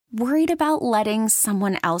Worried about letting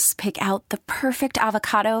someone else pick out the perfect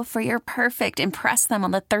avocado for your perfect impress them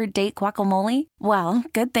on the third date guacamole? Well,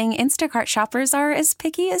 good thing Instacart shoppers are as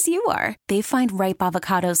picky as you are. They find ripe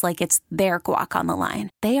avocados like it's their guac on the line.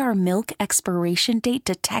 They are milk expiration date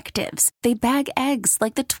detectives. They bag eggs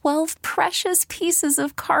like the 12 precious pieces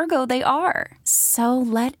of cargo they are. So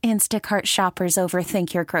let Instacart shoppers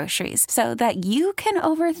overthink your groceries so that you can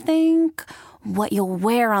overthink what you'll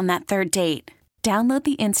wear on that third date. Download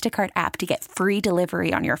the Instacart app to get free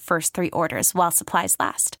delivery on your first 3 orders while supplies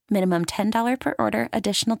last. Minimum $10 per order.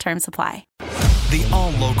 Additional terms apply. The All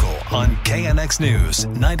Local on KNX News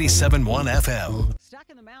 97.1 FM. Stuck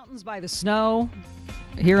in the mountains by the snow.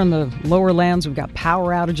 Here in the lower lands, we've got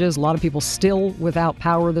power outages. A lot of people still without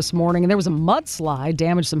power this morning. And there was a mudslide,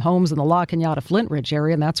 damaged some homes in the La Cañada Flint Ridge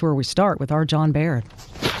area. And that's where we start with our John Baird.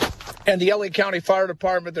 And the LA County Fire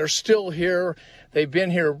Department, they're still here. They've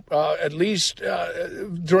been here at least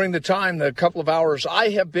during the couple of hours I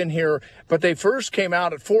have been here. But they first came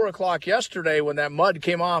out at 4 o'clock yesterday when that mud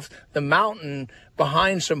came off the mountain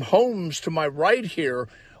behind some homes to my right here.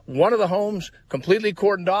 One of the homes completely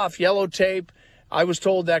cordoned off, yellow tape. I was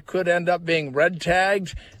told that could end up being red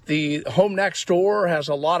tagged. The home next door has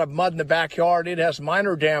a lot of mud in the backyard. It has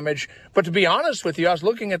minor damage. But to be honest with you, I was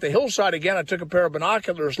looking at the hillside again. I took a pair of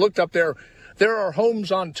binoculars, looked up there. There are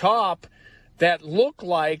homes on top that look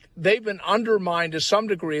like they've been undermined to some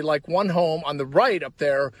degree, like one home on the right up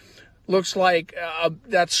there looks like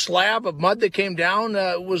that slab of mud that came down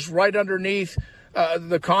was right underneath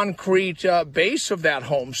the concrete base of that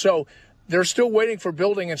home. So they're still waiting for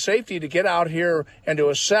building and safety to get out here and to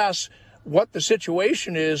assess what the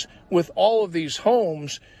situation is with all of these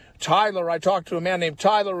homes. Tyler, I talked to a man named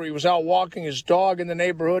Tyler. He was out walking his dog in the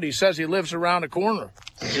neighborhood. He says he lives around a corner.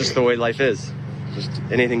 It's just the way life is. Just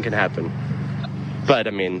anything can happen. But,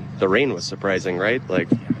 I mean, the rain was surprising, right? Like,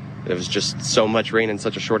 it was just so much rain in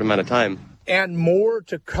such a short amount of time. And more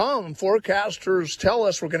to come. Forecasters tell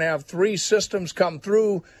us we're going to have 3 systems come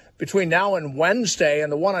through between now and Wednesday.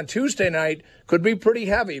 And the one on Tuesday night could be pretty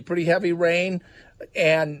heavy rain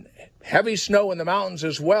and heavy snow in the mountains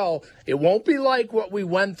as well. It won't be like what we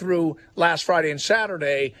went through last Friday and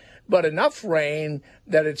Saturday, but enough rain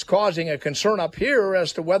that it's causing a concern up here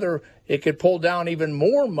as to whether it could pull down even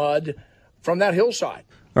more mud from that hillside.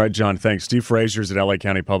 All right, John, thanks. Steve Frazier's at LA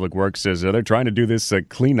County Public Works says they're trying to do this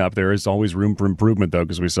cleanup. There is always room for improvement, though,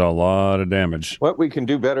 because we saw a lot of damage. What we can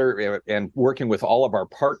do better, and working with all of our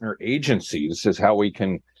partner agencies, is how we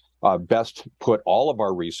can best put all of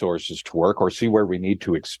our resources to work or see where we need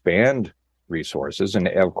to expand resources. And,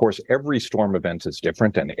 of course, every storm event is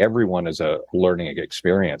different, and everyone is a learning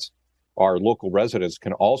experience. Our local residents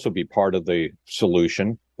can also be part of the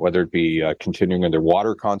solution, whether it be continuing in their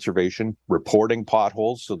water conservation, reporting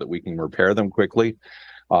potholes so that we can repair them quickly,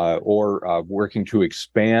 or working to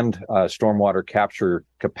expand stormwater capture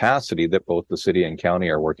capacity that both the city and county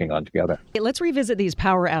are working on together. Let's revisit these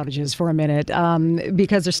power outages for a minute,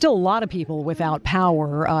 because there's still a lot of people without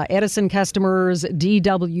power. Edison customers,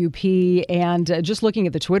 DWP, and just looking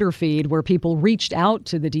at the Twitter feed where people reached out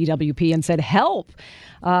to the DWP and said, help.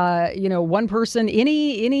 One person,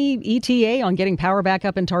 any ETA on getting power back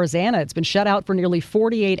up in Tarzana. It's been shut out for nearly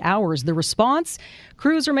 48 hours. The response,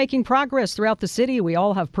 crews are making progress throughout the city. We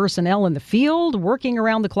all have personnel in the field working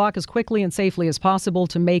around the clock as quickly and safely as possible.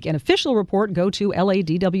 To make an official report, go to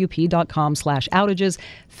ladwp.com/outages.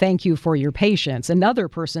 Thank you for your patience. Another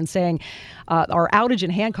person saying our outage in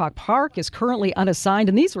Hancock Park is currently unassigned,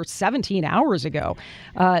 and these were 17 hours ago.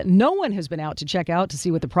 No one has been out to check out to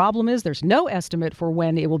see what the problem is. There's no estimate for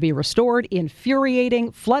when it will be restored.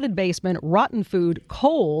 Infuriating, flooded basement, rotten food,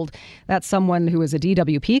 cold. That's someone who is a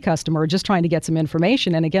DWP customer just trying to get some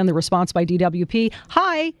information. And again, the response by DWP,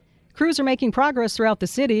 hi. Crews are making progress throughout the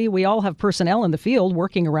city. We all have personnel in the field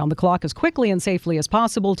working around the clock as quickly and safely as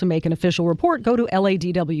possible. To make an official report, go to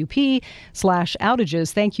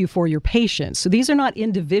ladwp/outages. Thank you for your patience. So these are not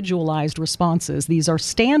individualized responses. These are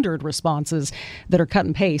standard responses that are cut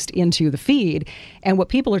and paste into the feed. And what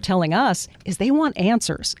people are telling us is they want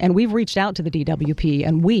answers. And we've reached out to the DWP,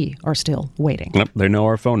 and we are still waiting. Yep, they know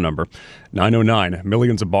our phone number. 909.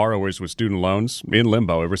 Millions of borrowers with student loans in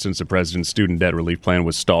limbo ever since the president's student debt relief plan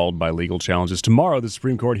was stalled by legal challenges. Tomorrow, the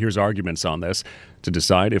Supreme Court hears arguments on this to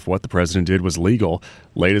decide if what the president did was legal.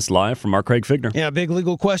 Latest live from our Craig Figner. Yeah, big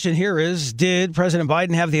legal question here is, did President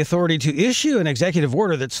Biden have the authority to issue an executive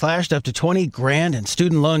order that slashed up to $20,000 in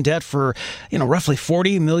student loan debt for, roughly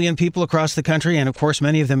 40 million people across the country, and of course,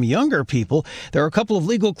 many of them younger people? There are a couple of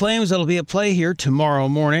legal claims that'll be at play here tomorrow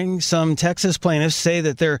morning. Some Texas plaintiffs say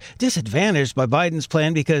that they're disadvantaged by Biden's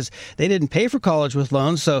plan because they didn't pay for college with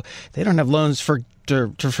loans, so they don't have loans for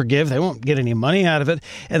to forgive. They won't get any money out of it.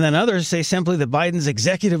 And then others say simply that Biden's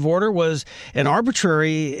executive order was an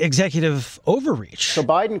arbitrary executive overreach. So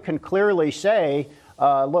Biden can clearly say,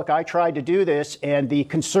 look, I tried to do this, and the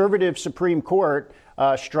conservative Supreme Court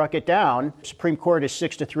struck it down. Supreme Court is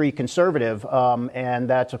 6-3 conservative, and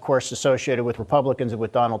that's, of course, associated with Republicans and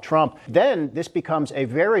with Donald Trump. Then this becomes a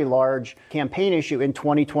very large campaign issue in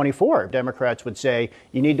 2024. Democrats would say,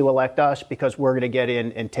 you need to elect us because we're going to get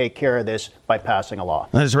in and take care of this by passing a law.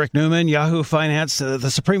 That is Rick Newman, Yahoo Finance. The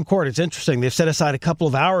Supreme Court, it's interesting. They've set aside a couple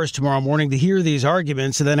of hours tomorrow morning to hear these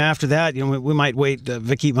arguments, and then after that, we might wait,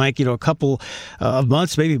 Vicki, Mike, a couple of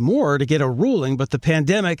months, maybe more, to get a ruling. But the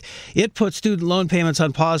pandemic, it put student loan payments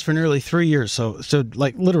on pause for nearly 3 years. So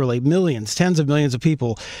like literally millions, tens of millions of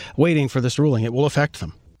people waiting for this ruling. It will affect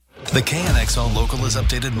them. The KNX All Local is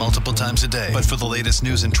updated multiple times a day. But for the latest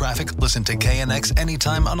news and traffic, listen to KNX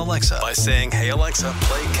anytime on Alexa by saying, "Hey Alexa,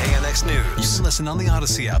 play KNX News." You can listen on the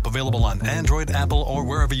Odyssey app, available on Android, Apple, or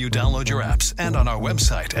wherever you download your apps, and on our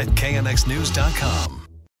website at knxnews.com.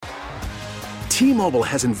 T-Mobile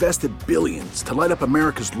has invested billions to light up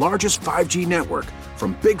America's largest 5G network,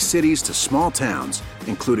 from big cities to small towns,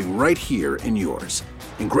 including right here in yours.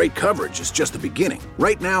 And great coverage is just the beginning.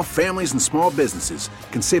 Right now, families and small businesses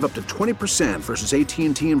can save up to 20% versus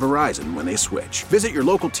AT&T and Verizon when they switch. Visit your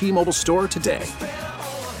local T-Mobile store today.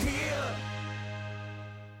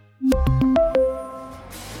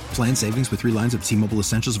 Plan savings with 3 lines of T-Mobile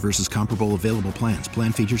Essentials versus comparable available plans.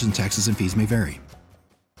 Plan features and taxes and fees may vary.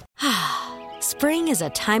 Spring is a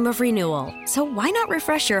time of renewal, so why not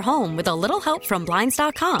refresh your home with a little help from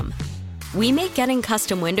Blinds.com? We make getting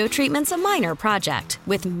custom window treatments a minor project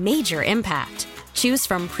with major impact. Choose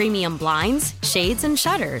from premium blinds, shades, and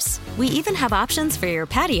shutters. We even have options for your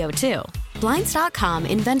patio, too. Blinds.com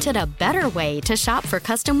invented a better way to shop for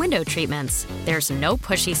custom window treatments. There's no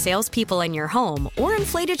pushy salespeople in your home or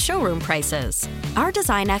inflated showroom prices. Our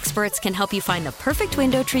design experts can help you find the perfect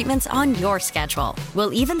window treatments on your schedule.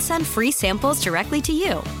 We'll even send free samples directly to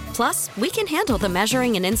you. Plus, we can handle the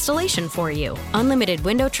measuring and installation for you. Unlimited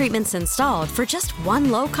window treatments installed for just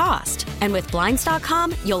one low cost. And with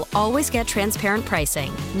Blinds.com, you'll always get transparent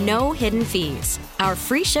pricing. No hidden fees. Our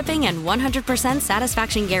free shipping and 100%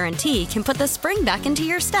 satisfaction guarantee can put the spring back into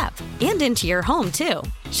your step and into your home, too.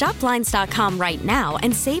 Shop Blinds.com right now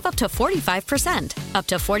and save up to 45%. Up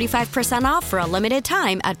to 45% off for a limited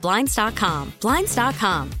time at Blinds.com.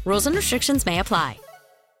 Blinds.com. Rules and restrictions may apply.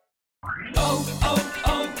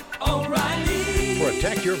 O'Reilly.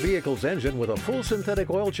 Protect your vehicle's engine with a full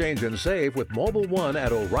synthetic oil change and save with Mobil 1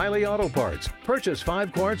 at O'Reilly Auto Parts. Purchase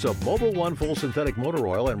 5 quarts of Mobil 1 full synthetic motor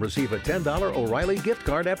oil and receive a $10 O'Reilly gift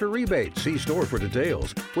card after rebate. See store for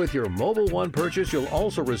details. With your Mobil 1 purchase, you'll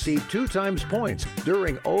also receive 2 times points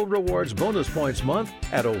during O Rewards Bonus Points Month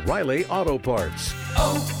at O'Reilly Auto Parts.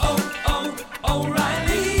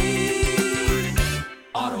 O'Reilly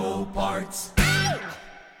Auto Parts.